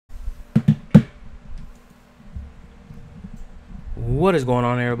What is going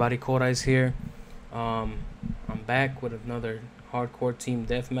on, everybody? Cold Ice here. Um, I'm back with another hardcore team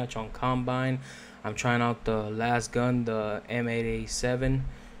deathmatch on Combine. I'm trying out the last gun, the M8A7.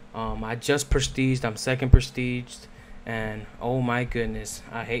 I just prestiged. I'm second prestiged, and oh my goodness,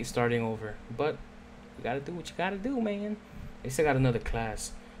 I hate starting over. But you gotta do what you gotta do, man. They still got another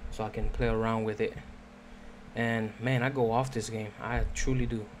class, so I can play around with it. And man, I go off this game. I truly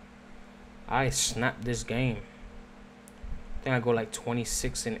do. I snap this game. I think I go like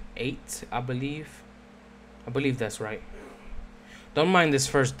 26 and 8, I believe. I believe that's right. Don't mind this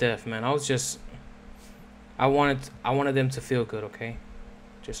first death, man. I wanted them to feel good, okay?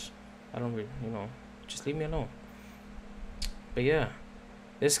 Just I don't really, just leave me alone. But yeah,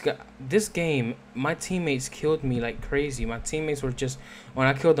 this game, my teammates killed me like crazy. My teammates were just when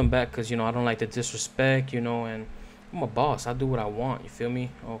I killed them back cuz I don't like the disrespect, and I'm a boss. I do what I want, you feel me?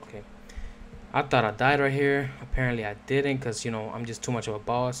 Okay. I thought I died right here. Apparently I didn't because, I'm just too much of a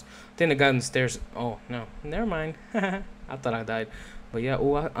boss. Then the guy on the stairs. Oh, no. Never mind. I thought I died. But yeah,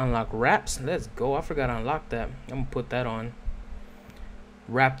 oh, I unlocked wraps. Let's go. I forgot to unlock that. I'm going to put that on.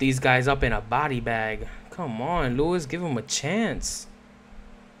 Wrap these guys up in a body bag. Come on, Lewis. Give them a chance.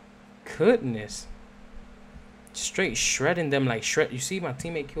 Goodness. Straight shredding them like shred. You see, my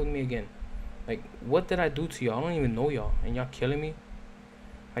teammate killed me again. Like, what did I do to y'all? I don't even know y'all. And y'all killing me?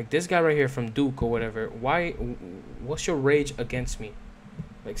 Like this guy right here from Duke or whatever. Why? What's your rage against me?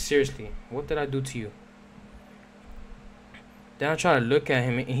 Like seriously, what did I do to you? Then I try to look at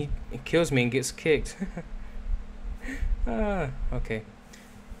him and he kills me and gets kicked. Okay.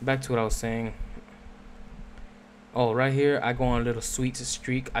 Back to what I was saying. Oh, right here I go on a little sweet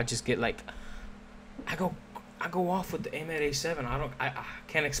streak. I just get like, I go off with the M8A7. I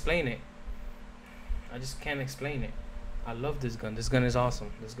can't explain it. I just can't explain it. I love this gun. This gun is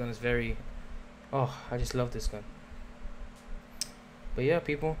awesome. This gun is very... Oh, I just love this gun. But yeah,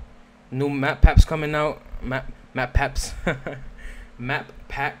 people. New map packs coming out. Map packs. Map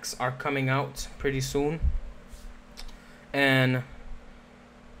packs are coming out pretty soon. And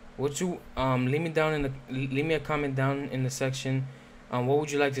would you leave me a comment down in the section. What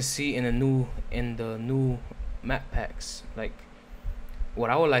would you like to see in the new map packs? Like, what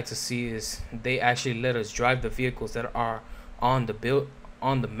I would like to see is they actually let us drive the vehicles that are on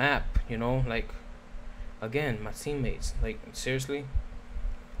the map, like again, my teammates, like seriously.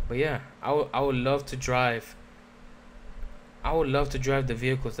 But yeah, I would love to drive the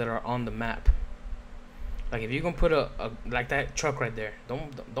vehicles that are on the map. Like if you can put a like that truck right there,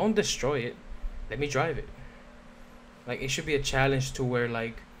 don't destroy it. Let me drive it. Like it should be a challenge to where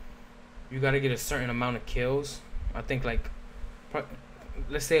like you got to get a certain amount of kills. I think like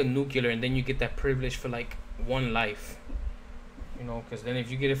let's say a nuclear, and then you get that privilege for like one life, because then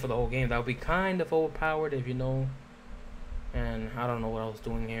if you get it for the whole game, that would be kind of overpowered, if and I don't know what I was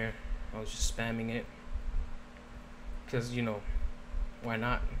doing here. I was just spamming it because why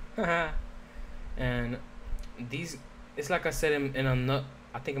not. And these, it's like I said in a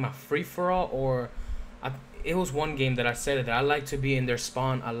I think in my free-for-all, or it was one game that I said that I like to be in their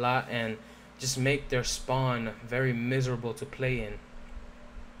spawn a lot and just make their spawn very miserable to play in.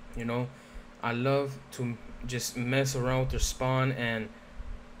 I love to just mess around with their spawn and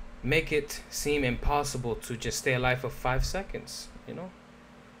make it seem impossible to just stay alive for 5 seconds,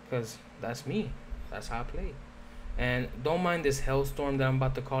 because that's me. That's how I play. And don't mind this Hellstorm that I'm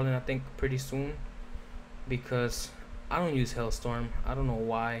about to call in, I think pretty soon, because I don't use Hellstorm. I don't know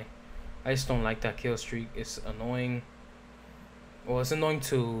why. I just don't like that kill streak. It's annoying. Well, it's annoying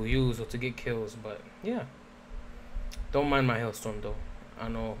to use or to get kills, but yeah. Don't mind my Hellstorm though. I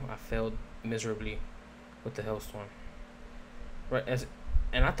know I failed miserably with the Hellstorm. Right,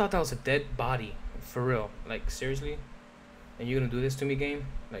 and I thought that was a dead body, for real. Like seriously? And you're gonna do this to me, game?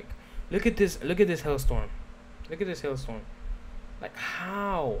 Like, look at this Hellstorm. Look at this Hellstorm. Like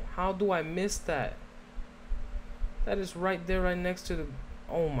how? How do I miss that? That is right there, right next to the...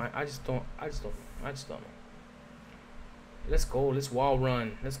 Oh my, I just don't know. Let's go, let's wall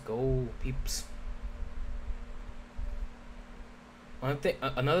run. Let's go, peeps.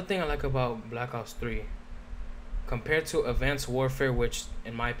 Another thing I like about Black Ops 3, compared to Advanced Warfare, which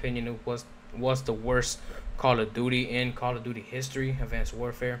in my opinion it was the worst Call of Duty in Call of Duty history, Advanced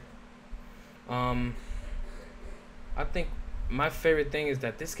Warfare. I think my favorite thing is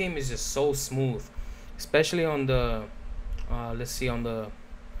that this game is just so smooth, especially on the let's see, on the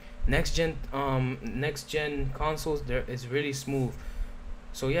next gen consoles. There is really smooth.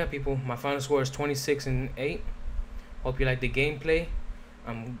 So yeah, people, my final score is 26 and 8. Hope you like the gameplay.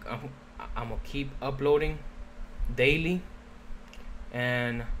 I'm gonna keep uploading daily,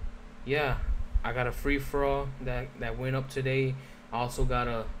 and yeah, I got a free for all that went up today. I also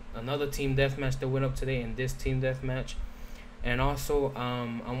got another team deathmatch that went up today, and this team deathmatch. And also,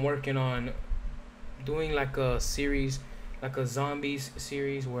 I'm working on doing like a series, like a zombies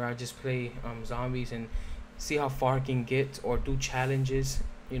series, where I just play zombies and see how far I can get, or do challenges.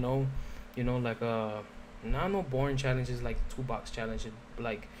 You know, like not no boring challenges like 2 box challenges.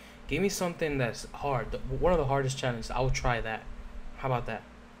 Like, give me something that's hard. One of the hardest challenges. I will try that. How about that?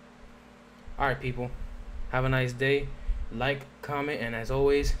 All right, people. Have a nice day. Like, comment, and as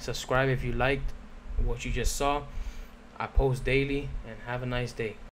always, subscribe if you liked what you just saw. I post daily, and have a nice day.